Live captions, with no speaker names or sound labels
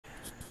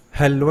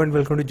Hello and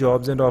welcome to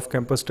Jobs and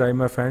Off-Campus Time,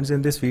 my friends.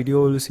 In this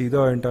video, you'll see the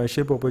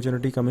internship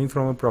opportunity coming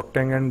from a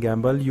Procter and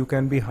Gamble. You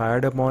can be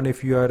hired upon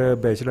if you are a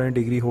bachelor and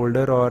degree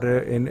holder, or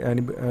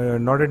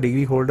not a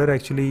degree holder.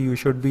 Actually, you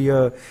should be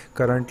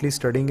currently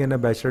studying in a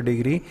bachelor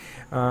degree.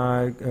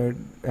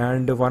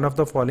 And one of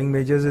the following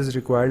majors is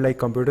required, like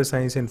computer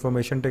science,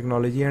 information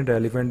technology, and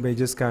relevant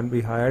majors can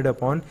be hired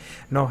upon.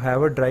 Now,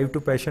 have a drive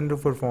to passion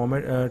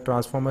to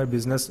transform a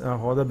business,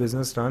 how the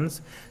business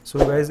runs. So,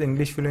 guys,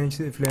 English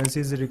fluency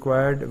is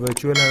required.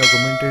 Virtual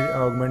and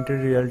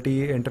augmented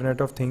reality, Internet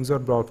of Things or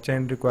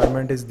blockchain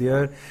requirement is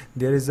there.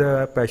 There is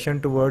a passion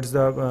towards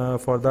the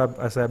for the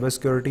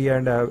cybersecurity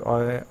and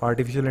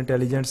artificial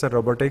intelligence and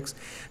robotics.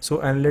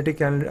 So analytic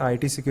and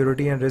IT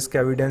security and risk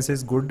evidence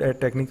is good.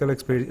 Technical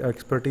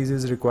expertise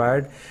is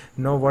required.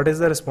 Now, what is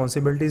the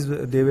responsibilities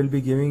they will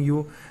be giving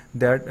you?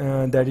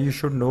 That you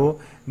should know.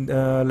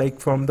 Like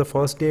from the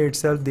first day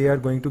itself, they are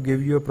going to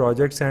give you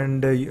projects,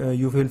 and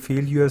you will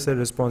feel your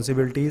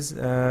responsibilities.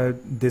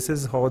 This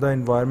is how the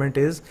environment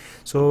is.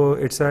 So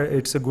it's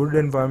a good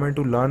environment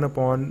to learn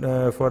upon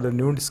for the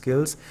new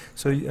skills.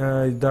 So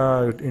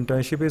the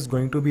internship is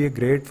going to be a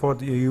great for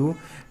you.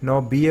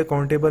 Now, be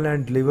accountable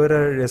and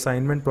deliver a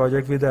assignment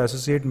project with the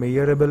associate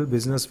measurable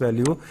business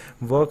value.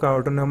 Work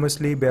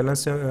autonomously,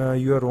 balance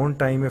your own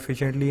time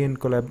efficiently in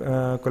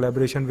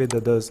collaboration with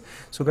others.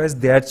 So guys,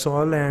 that's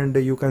all, and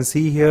you can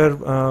see here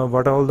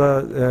what all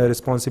the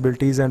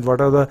responsibilities and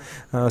what are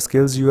the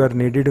skills you are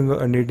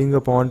needing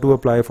upon to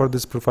apply for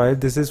this profile.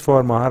 This is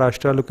for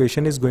Maharashtra.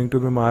 Location is going to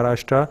be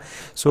Maharashtra.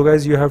 So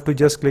guys, you have to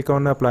just click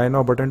on apply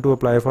now button to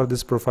apply for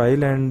this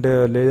profile, and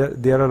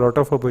there are a lot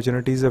of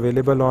opportunities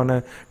available on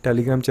a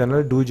Telegram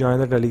channel. Do join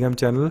the Telegram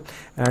channel,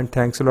 and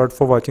thanks a lot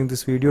for watching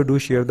this video. Do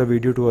share the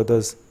video to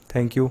others.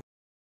 Thank you.